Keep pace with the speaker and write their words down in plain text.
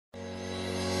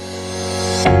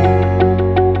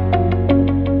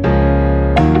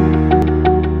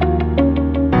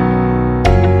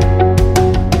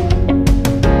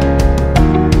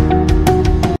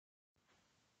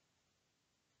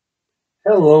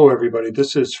Hello everybody,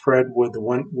 this is Fred with the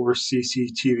Wentworth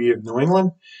CCTV of New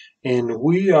England, and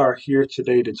we are here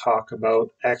today to talk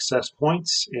about access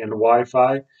points and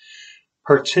Wi-Fi,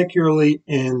 particularly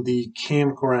in the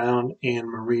campground and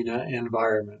marina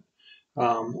environment,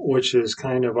 which is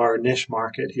kind of our niche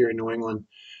market here in New England.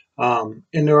 And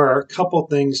there are a couple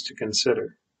things to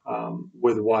consider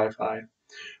with Wi-Fi.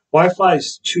 Wi-Fi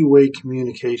is two-way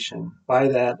communication. By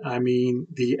that, I mean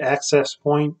the access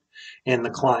point and the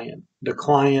client. The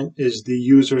client is the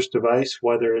user's device,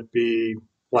 whether it be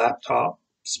laptop,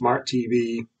 smart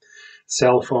TV,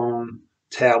 cell phone,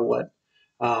 tablet.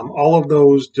 All of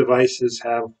those devices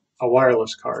have a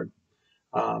wireless card.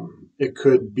 It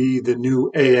could be the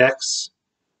new AX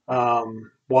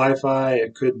Wi-Fi,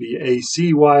 it could be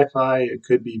AC Wi-Fi, it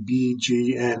could be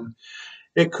BGN,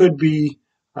 it could be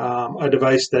a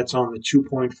device that's on the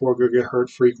 2.4 gigahertz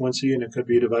frequency, and it could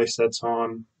be a device that's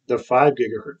on the 5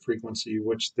 gigahertz frequency,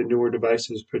 which the newer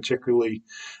devices, particularly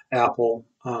Apple,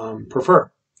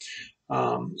 prefer.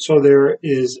 So there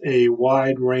is a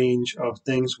wide range of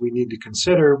things we need to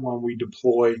consider when we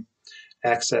deploy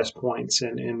access points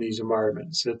in these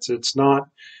environments. It's not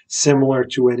similar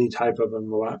to any type of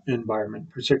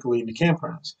environment, particularly in the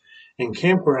campgrounds. In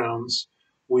campgrounds,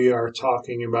 we are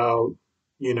talking about,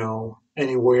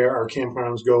 anywhere. Our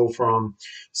campgrounds go from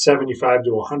 75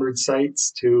 to 100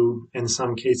 sites to, in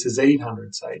some cases,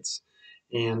 800 sites.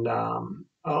 And a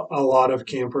lot of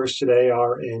campers today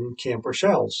are in camper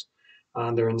shells.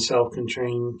 They're in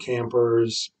self-contained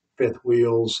campers, fifth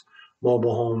wheels,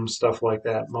 mobile homes, stuff like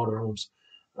that, motorhomes.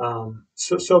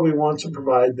 So we want to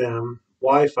provide them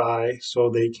Wi-Fi so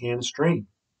they can stream,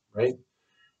 right?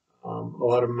 A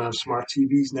lot of them have smart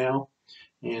TVs now,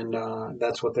 and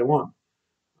that's what they want.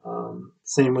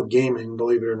 Same with gaming,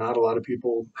 believe it or not. A lot of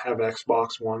people have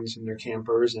Xbox Ones in their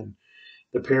campers, and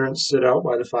the parents sit out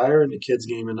by the fire and the kids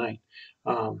game at night.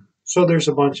 So there's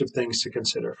a bunch of things to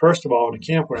consider. First of all, in a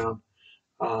campground,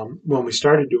 when we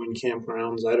started doing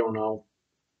campgrounds, I don't know,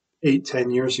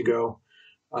 8-10 years ago,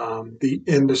 the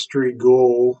industry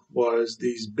goal was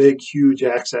these big, huge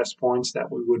access points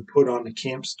that we would put on the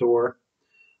camp store,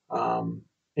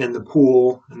 in the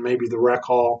pool, and maybe the rec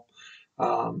hall.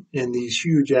 And these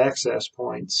huge access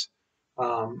points,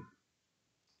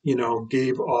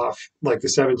 gave off, like the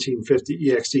 1750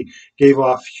 EXT, gave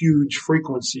off huge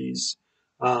frequencies,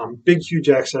 big, huge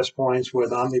access points with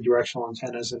omnidirectional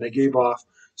antennas, and they gave off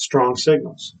strong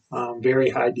signals, very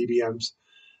high dBMs.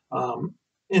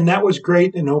 And that was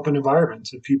great in open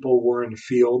environments. If people were in a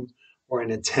field or in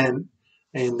a tent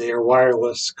and their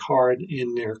wireless card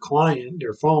in their client,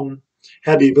 their phone,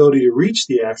 had the ability to reach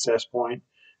the access point,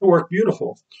 it worked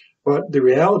beautiful. But the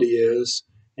reality is,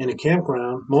 in a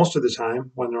campground, most of the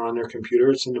time when they're on their computer,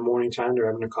 it's in the morning time, they're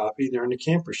having a coffee, they're in a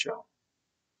camper shell.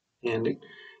 And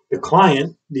the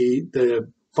client, the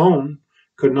phone,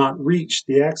 could not reach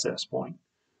the access point.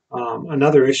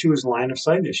 Another issue is line of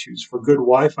sight issues. For good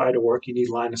Wi-Fi to work, you need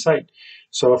line of sight.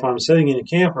 So if I'm sitting in a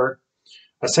camper,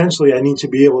 essentially I need to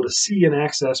be able to see an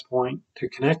access point to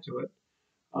connect to it.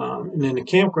 And in a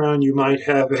campground, you might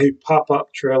have a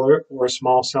pop-up trailer or a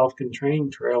small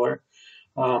self-contained trailer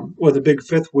with a big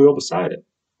fifth wheel beside it.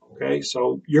 Okay,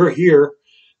 so you're here,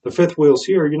 the fifth wheel's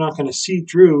here, you're not going to see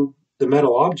through the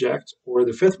metal object or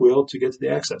the fifth wheel to get to the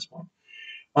access point.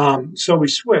 So we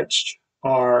switched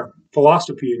our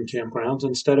philosophy in campgrounds.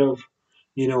 Instead of,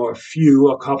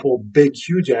 a couple big,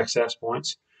 huge access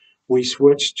points, we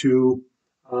switched to,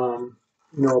 a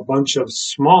bunch of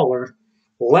smaller,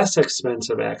 less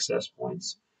expensive access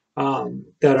points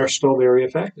that are still very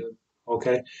effective.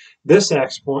 Okay, this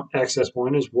access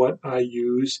point is what I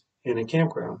use in a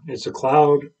campground. It's a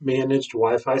cloud-managed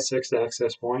Wi-Fi 6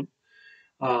 access point.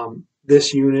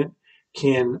 This unit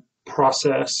can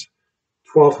process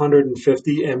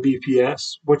 1250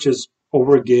 Mbps, which is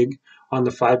over a gig on the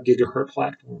 5 gigahertz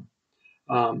platform.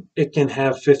 It can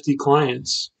have 50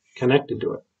 clients connected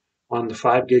to it on the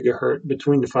 5 gigahertz,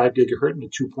 between the 5 gigahertz and the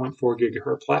 2.4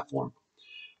 gigahertz platform.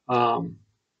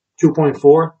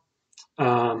 2.4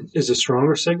 is a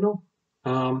stronger signal,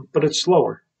 but it's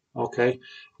slower. Okay,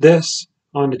 this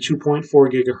on the 2.4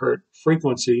 gigahertz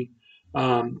frequency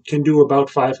can do about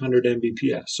 500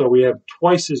 Mbps. So we have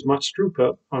twice as much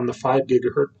throughput on the 5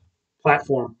 gigahertz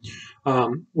platform,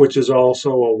 which is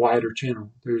also a wider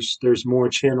channel. There's more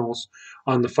channels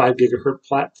on the 5 gigahertz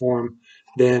platform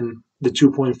than the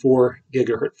 2.4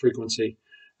 gigahertz frequency.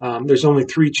 There's only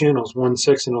 3 channels, 1,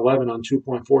 6, and 11 on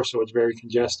 2.4, so it's very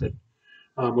congested,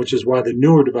 which is why the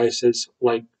newer devices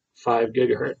like 5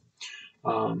 gigahertz.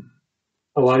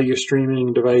 A lot of your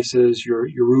streaming devices, your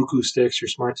Roku sticks, your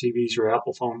smart TVs, your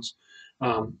Apple phones,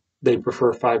 they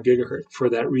prefer 5 gigahertz for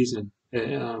that reason.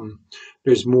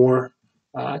 There's more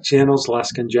channels,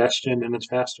 less congestion, and it's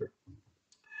faster.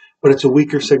 But it's a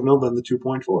weaker signal than the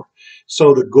 2.4.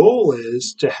 So the goal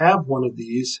is to have one of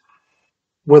these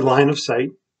with line of sight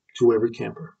to every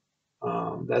camper.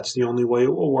 That's the only way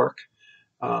it will work.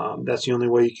 That's the only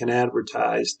way you can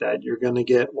advertise that you're going to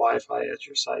get Wi-Fi at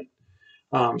your site.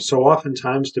 So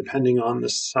oftentimes, depending on the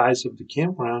size of the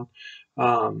campground,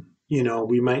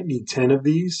 we might need 10 of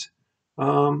these,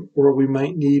 or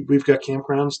we've got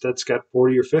campgrounds that's got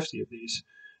 40 or 50 of these.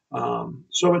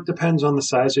 So it depends on the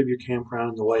size of your campground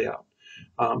and the layout.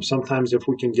 Sometimes if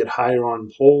we can get higher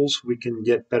on poles, we can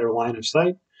get better line of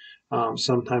sight.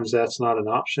 Sometimes that's not an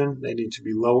option. They need to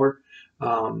be lower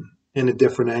and at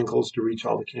different angles to reach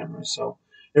all the cameras. So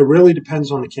it really depends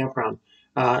on the campground.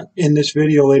 In this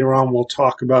video later on, we'll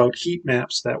talk about heat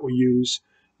maps that we use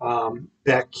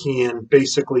that can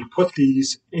basically put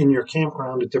these in your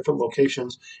campground at different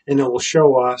locations, and it will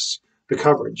show us the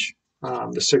coverage,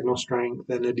 the signal strength,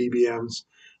 and the dBms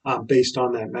based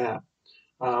on that map.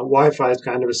 Wi-Fi is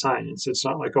kind of a science. It's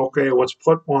not like, okay, let's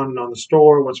put one on the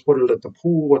store, let's put it at the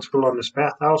pool, let's put it on this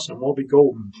bathhouse, and we'll be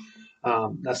golden.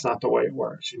 That's not the way it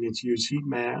works. You need to use heat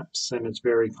maps, and it's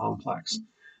very complex.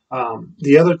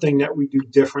 The other thing that we do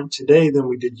different today than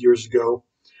we did years ago,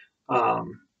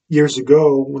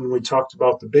 when we talked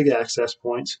about the big access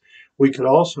points, we could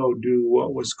also do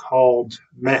what was called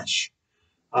mesh,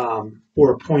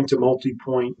 or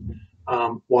point-to-multi-point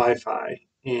Wi-Fi.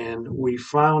 And we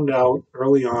found out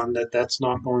early on that that's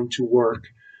not going to work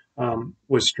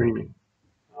with streaming.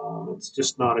 It's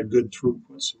just not a good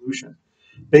throughput solution.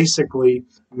 Basically,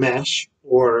 mesh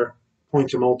or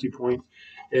point-to-multi-point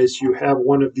is you have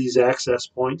one of these access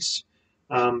points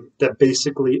that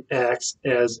basically acts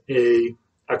as a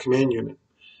command unit.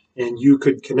 And you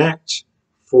could connect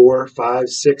 4, 5,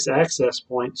 6 access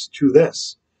points to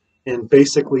this. And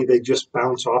basically, they just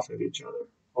bounce off of each other.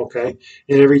 Okay,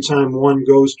 and every time one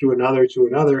goes to another,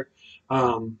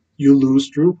 you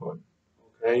lose throughput.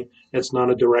 Okay, it's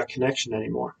not a direct connection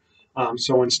anymore.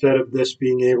 So instead of this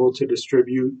being able to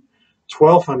distribute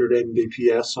 1200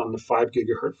 Mbps on the 5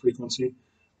 gigahertz frequency,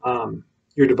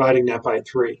 you're dividing that by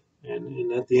 3.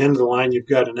 And at the end of the line, you've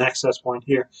got an access point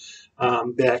here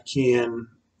that can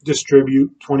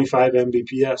distribute 25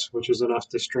 Mbps, which is enough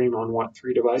to stream on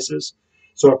 3 devices.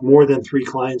 So if more than 3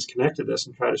 clients connect to this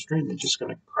and try to stream, they're just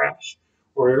going to crash,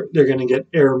 or they're going to get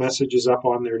error messages up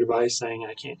on their device saying,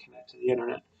 I can't connect to the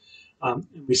internet. And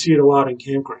we see it a lot in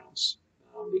campgrounds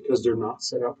because they're not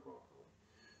set up properly.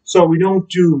 So we don't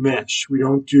do mesh. We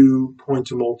don't do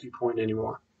point-to-multi-point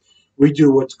anymore. We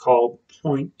do what's called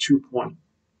point-to-point.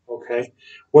 Okay?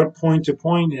 What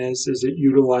point-to-point is it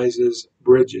utilizes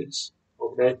bridges.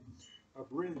 Okay? A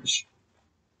bridge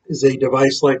is a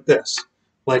device like this,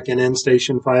 like an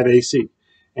Enstation5ac.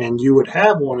 And you would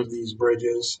have one of these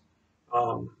bridges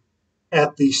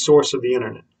at the source of the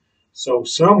internet. So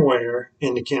somewhere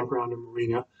in the campground and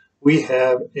marina, we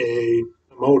have a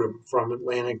modem from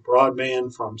Atlantic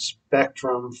Broadband, from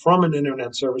Spectrum, from an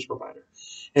internet service provider.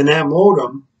 And that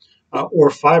modem or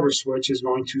fiber switch is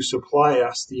going to supply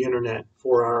us the internet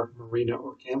for our marina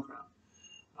or campground.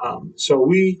 So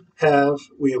we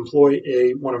employ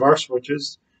one of our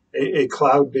switches, a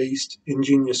cloud-based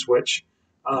Ingenious switch,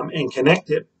 and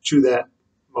connect it to that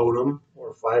modem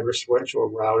or fiber switch or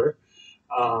router.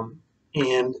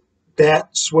 And that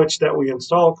switch that we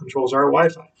install controls our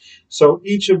Wi-Fi. So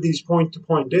each of these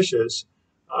point-to-point dishes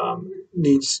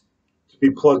needs to be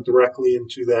plugged directly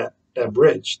into that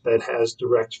bridge that has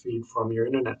direct feed from your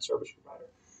internet service provider.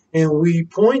 And we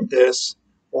point this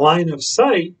line of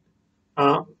sight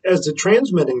as the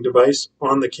transmitting device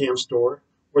on the camp store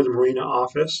or the marina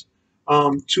office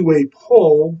to a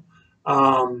pole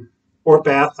or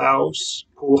bathhouse,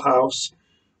 pool house.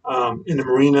 In the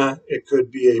marina, it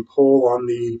could be a pole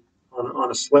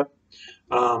on a slip.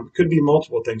 Could be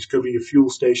multiple things. Could be a fuel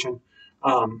station.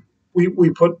 We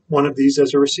put one of these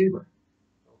as a receiver.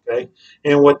 Okay,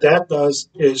 and what that does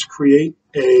is create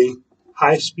a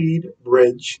high-speed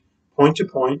bridge,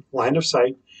 point-to-point, line of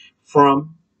sight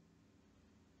from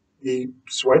the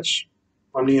switch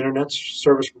from the internet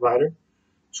service provider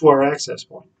to our access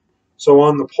point. So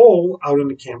on the pole out in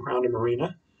the campground and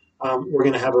marina, we're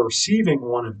going to have a receiving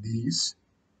one of these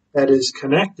that is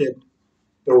connected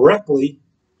directly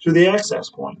to the access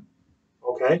point.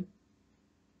 Okay?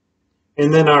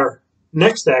 And then our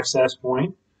next access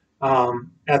point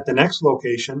at the next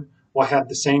location will have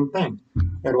the same thing.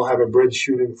 It will have a bridge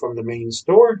shooting from the main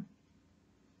store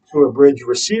to a bridge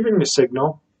receiving the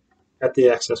signal at the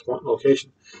access point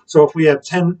location. So if we have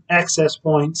 10 access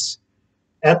points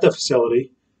at the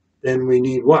facility, then we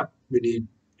need what? We need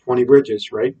 20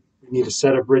 bridges, right? We You need a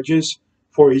set of bridges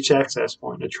for each access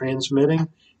point, a transmitting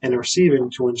and a receiving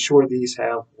to ensure these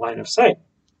have line of sight.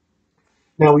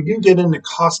 Now we do get into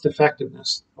cost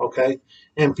effectiveness, okay,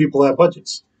 and people have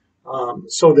budgets.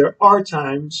 So there are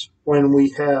times when we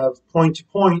have point to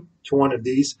point to one of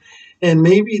these, and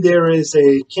maybe there is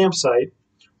a campsite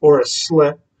or a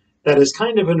slip that is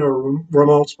kind of in a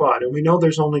remote spot, and we know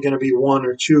there's only going to be one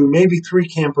or two, maybe three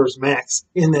campers max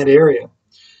in that area.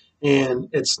 And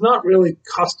it's not really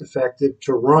cost effective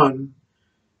to run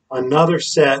another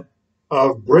set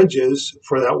of bridges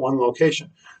for that one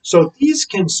location. So these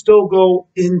can still go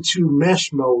into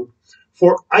mesh mode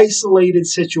for isolated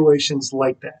situations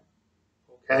like that,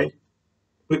 okay?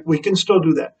 We can still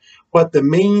do that. But the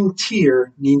main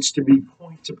tier needs to be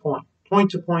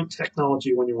point-to-point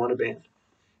technology when you want to band.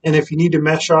 And if you need to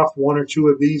mesh off one or two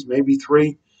of these, maybe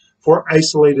three, for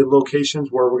isolated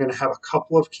locations where we're going to have a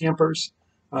couple of campers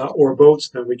or boats,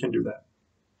 then we can do that.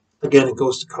 Again, it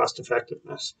goes to cost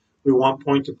effectiveness. We want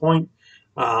point to point.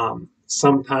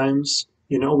 Sometimes,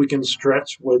 we can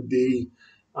stretch with the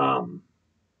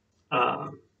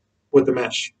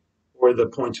mesh or the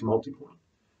point to multi-point.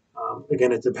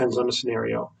 Again, it depends on the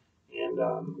scenario, and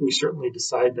we certainly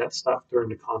decide that stuff during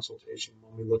the consultation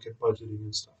when we look at budgeting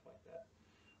and stuff like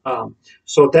that.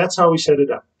 So that's how we set it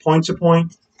up. Point to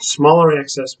point, smaller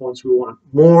access points. We want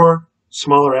more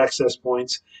smaller access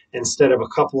points instead of a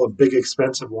couple of big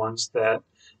expensive ones that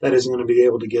isn't going to be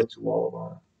able to get to all of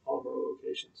our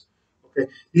locations. Okay,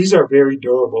 these are very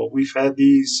durable. We've had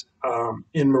these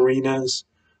in marinas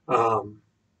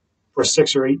for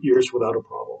 6 or 8 years without a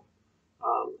problem.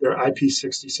 They're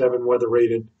IP67 weather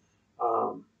rated.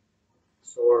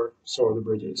 So are the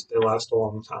bridges. They last a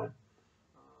long time.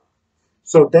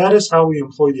 So that is how we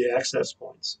employ the access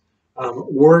points.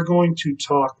 We're going to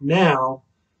talk now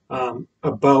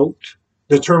about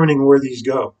determining where these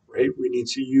go, right? We need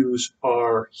to use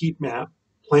our heat map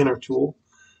planner tool,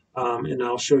 and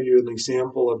I'll show you an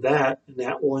example of that, and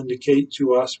that will indicate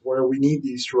to us where we need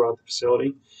these throughout the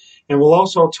facility. And we'll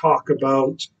also talk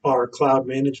about our cloud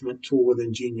management tool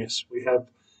within Genius. We have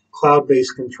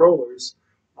cloud-based controllers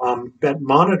that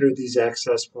monitor these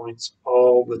access points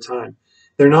all the time.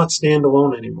 They're not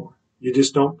standalone anymore. You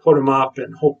just don't put them up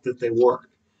and hope that they work.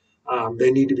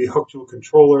 They need to be hooked to a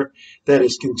controller that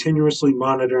is continuously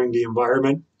monitoring the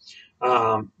environment.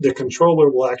 The controller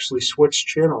will actually switch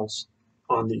channels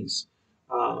on these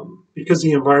because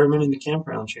the environment in the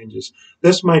campground changes.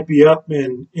 This might be up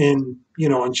on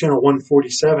channel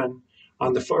 147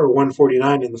 or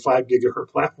 149 in the 5 gigahertz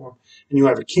platform, and you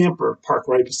have a camper parked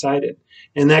right beside it.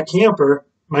 And that camper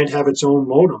might have its own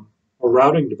modem or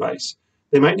routing device.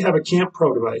 They might have a Camp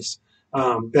Pro device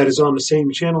that is on the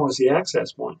same channel as the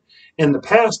access point. In the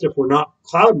past, if we're not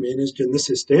cloud managed and this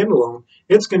is standalone,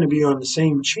 it's going to be on the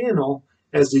same channel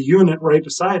as the unit right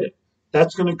beside it.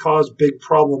 That's going to cause big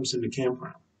problems in the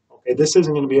campground. Okay, this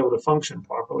isn't going to be able to function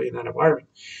properly in that environment.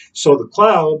 So the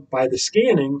cloud, by the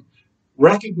scanning,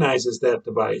 recognizes that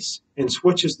device and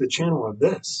switches the channel of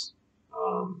this,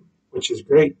 which is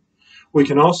great. We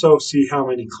can also see how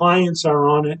many clients are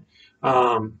on it.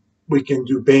 We can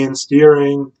do band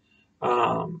steering.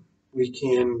 We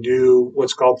can do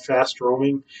what's called fast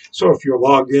roaming. So if you're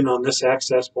logged in on this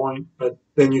access point, but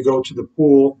then you go to the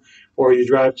pool or you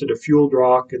drive to the fuel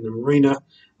dock in the marina,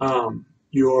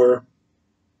 your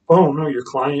phone or your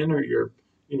client or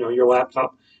your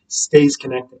laptop stays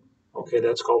connected. Okay,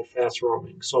 that's called fast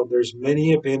roaming. So there's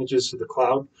many advantages to the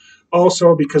cloud.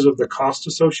 Also, because of the cost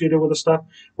associated with the stuff,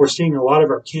 we're seeing a lot of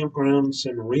our campgrounds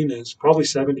and marinas, probably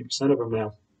 70% of them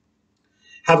now,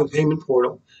 have a payment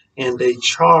portal, and they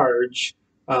charge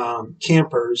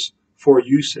campers for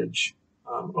usage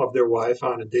of their Wi-Fi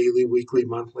on a daily, weekly,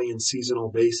 monthly, and seasonal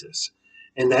basis.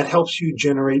 And that helps you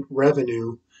generate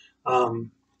revenue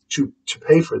to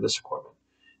pay for this equipment.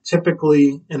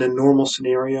 Typically, in a normal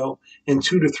scenario, in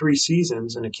 2 to 3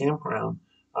 seasons in a campground,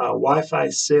 Wi-Fi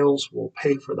sales will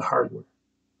pay for the hardware,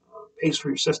 pays for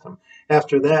your system.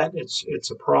 After that,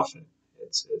 it's a profit.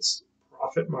 It's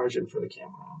profit margin for the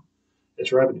campground.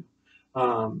 It's revenue.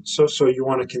 So you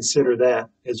want to consider that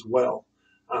as well.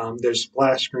 There's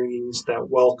splash screens that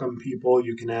welcome people.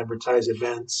 You can advertise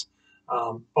events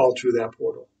all through that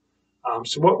portal.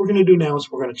 So what we're going to do now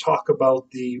is we're going to talk about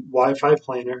the Wi-Fi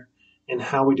planner and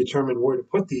how we determine where to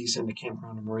put these in the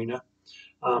campground and marina,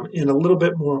 and a little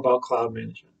bit more about cloud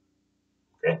management.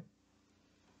 Okay.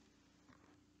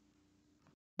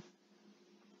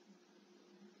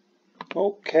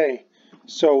 Okay,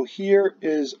 so here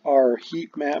is our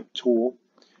heat map tool,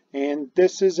 and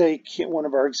this is one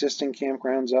of our existing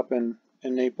campgrounds up in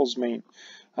Naples, Maine.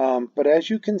 But as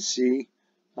you can see,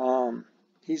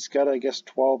 He's got, I guess,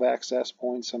 12 access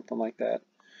points, something like that.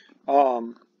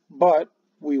 But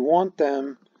we want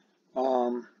them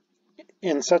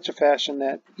in such a fashion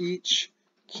that each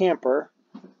camper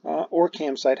or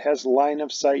campsite has line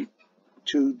of sight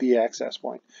to the access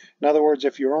point. In other words,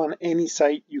 if you're on any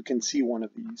site, you can see one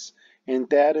of these. And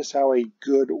that is how a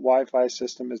good Wi-Fi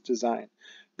system is designed.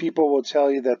 People will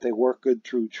tell you that they work good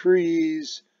through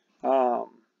trees,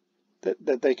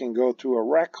 that they can go through a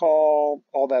rec hall,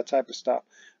 all that type of stuff.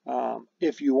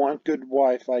 If you want good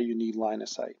Wi-Fi, you need line of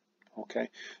sight. Okay,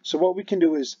 so what we can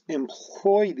do is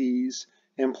employ these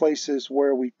in places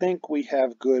where we think we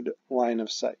have good line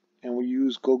of sight, and we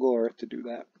use Google Earth to do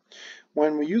that.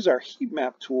 When we use our heat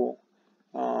map tool,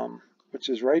 which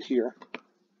is right here,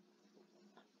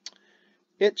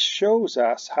 it shows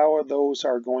us how those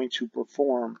are going to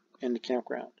perform in the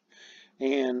campground.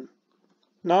 And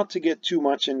not to get too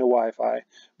much into Wi-Fi,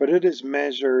 but it is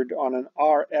measured on an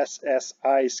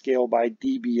RSSI scale by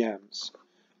dBms.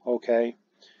 Okay,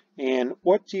 and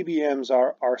what dBms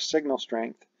are signal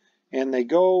strength, and they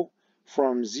go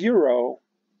from 0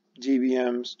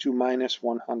 dBms to minus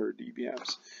 100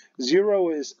 dBms. 0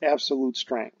 is absolute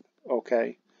strength,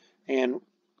 okay, and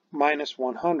minus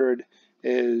 100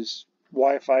 is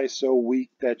Wi-Fi so weak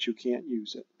that you can't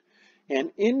use it.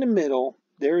 And in the middle,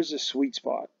 there's a sweet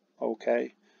spot,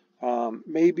 okay,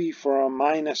 maybe from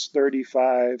minus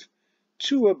 35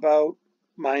 to about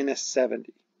minus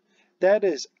 70. That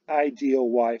is ideal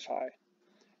Wi-Fi.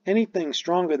 Anything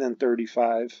stronger than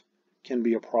 35 can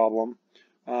be a problem,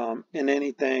 and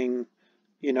anything,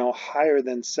 you know, higher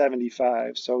than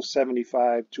 75, so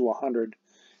 75 to 100,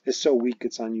 is so weak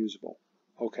it's unusable.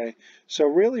 Okay, so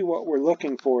really what we're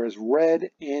looking for is red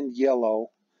and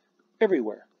yellow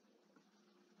everywhere,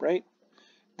 right?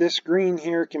 This green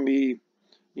here can be,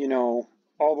 you know,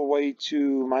 all the way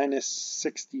to minus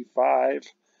 65,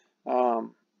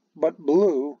 but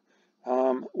blue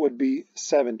would be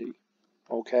 70,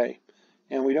 okay?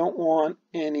 And we don't want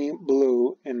any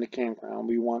blue in the campground.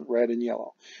 We want red and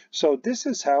yellow. So this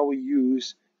is how we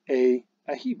use a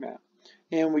heat map.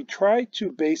 And we try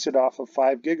to base it off of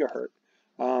 5 gigahertz.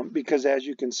 Because as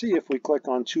you can see, if we click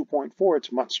on 2.4,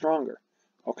 it's much stronger.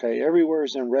 Okay, everywhere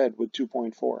is in red with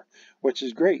 2.4, which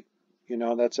is great. You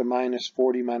know, that's a minus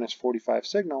 40, minus 45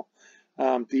 signal.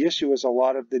 The issue is a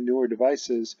lot of the newer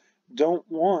devices don't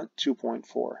want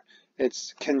 2.4.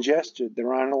 It's congested.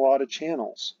 There aren't a lot of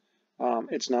channels.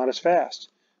 It's not as fast.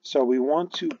 So we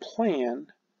want to plan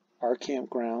our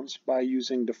campgrounds by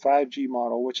using the 5G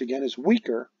model, which again is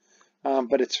weaker,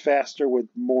 but it's faster with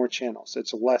more channels.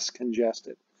 It's less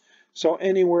congested. So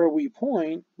anywhere we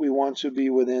point, we want to be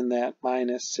within that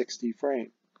minus 60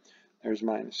 frame. There's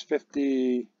minus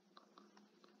 50,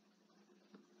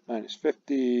 minus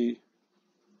 50.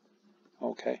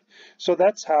 Okay, so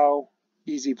that's how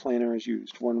Easy Planner is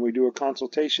used. When we do a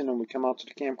consultation and we come out to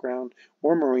the campground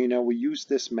or marina, we use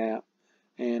this map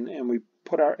and we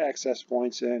put our access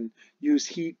points in, use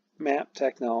heat map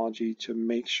technology to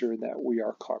make sure that we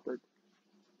are covered.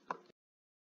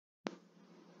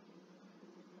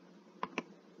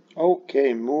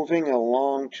 Okay, moving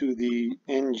along to the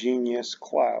Ingenious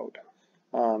Cloud.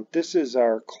 This is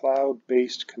our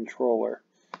cloud-based controller,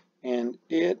 and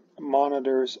it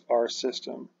monitors our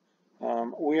system.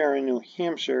 We are in New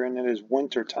Hampshire, and it is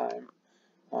winter time.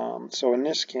 So in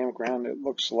this campground, it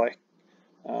looks like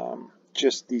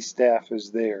just the staff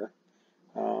is there.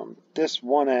 This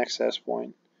one access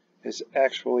point is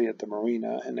actually at the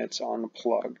marina, and it's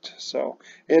unplugged. So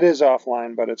it is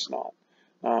offline, but it's not.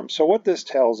 So what this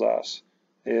tells us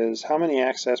is how many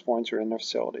access points are in the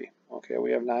facility. Okay,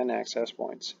 we have 9 access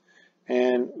points,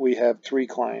 and we have 3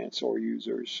 clients or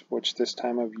users, which this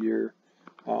time of year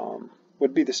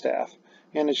would be the staff.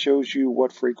 And it shows you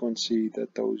what frequency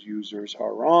that those users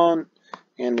are on,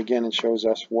 and again it shows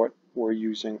us what we're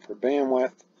using for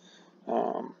bandwidth.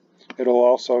 It'll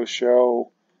also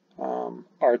show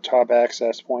our top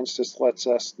access points. This lets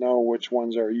us know which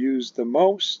ones are used the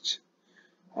most.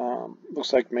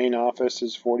 Looks like main office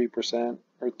is 40%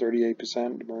 or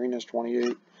 38%, marina is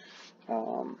 28%,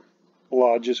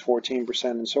 lodge is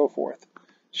 14%, and so forth.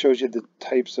 Shows you the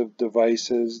types of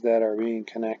devices that are being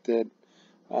connected.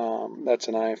 That's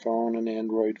an iPhone, an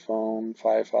Android phone,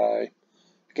 Wi-Fi,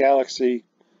 Galaxy,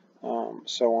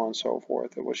 so on and so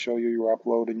forth. It will show you your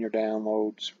upload and your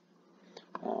downloads.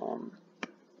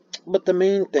 But the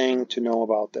main thing to know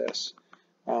about this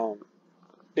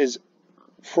is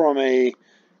from a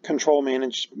control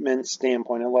management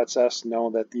standpoint, it lets us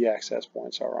know that the access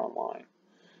points are online.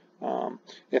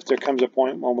 If there comes a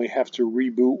point when we have to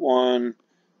reboot one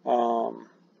or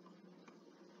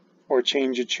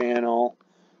change a channel,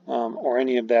 or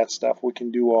any of that stuff. We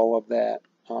can do all of that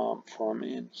from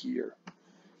in here.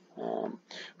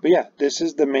 But yeah, this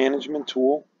is the management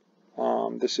tool.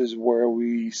 This is where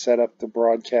we set up the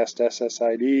broadcast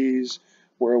SSIDs,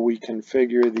 where we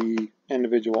configure the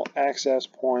individual access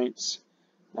points,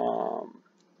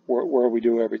 where we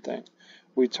do everything.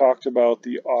 We talked about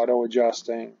the auto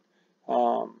adjusting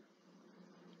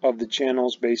of the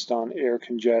channels based on air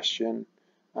congestion,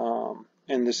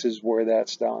 and this is where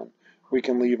that's done. We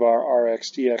can leave our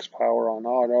RxTX power on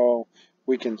auto.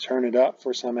 We can turn it up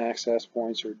for some access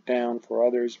points or down for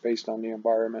others based on the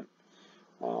environment.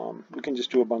 We can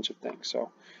just do a bunch of things.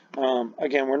 So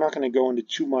again, we're not going to go into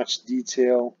too much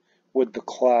detail with the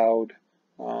cloud.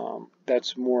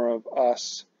 That's more of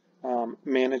us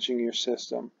managing your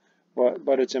system.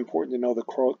 But it's important to know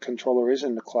the controller is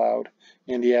in the cloud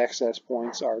and the access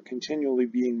points are continually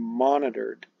being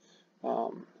monitored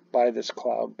by this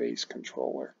cloud-based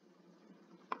controller.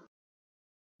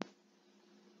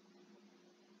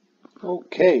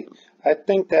 Okay, I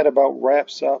think that about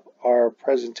wraps up our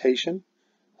presentation.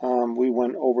 We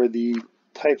went over the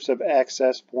types of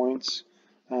access points,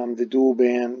 the dual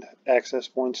band access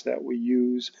points that we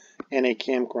use in a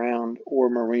campground or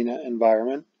marina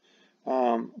environment.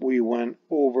 We went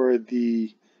over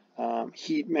the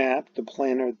heat map, the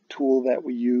planner tool that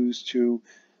we use to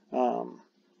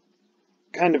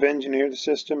kind of engineer the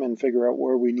system and figure out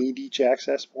where we need each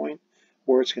access point,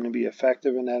 where it's going to be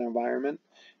effective in that environment.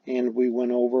 And we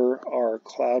went over our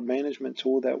cloud management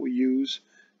tool that we use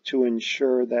to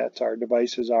ensure that our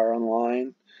devices are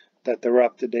online, that they're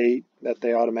up to date, that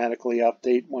they automatically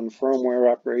update when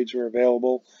firmware upgrades are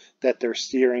available, that they're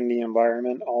steering the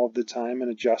environment all of the time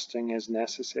and adjusting as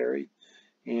necessary.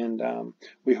 And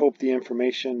we hope the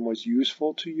information was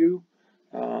useful to you.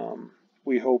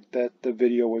 We hope that the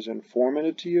video was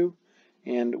informative to you,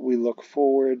 and we look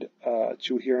forward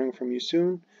to hearing from you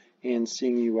soon and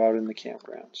seeing you out in the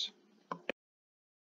campgrounds.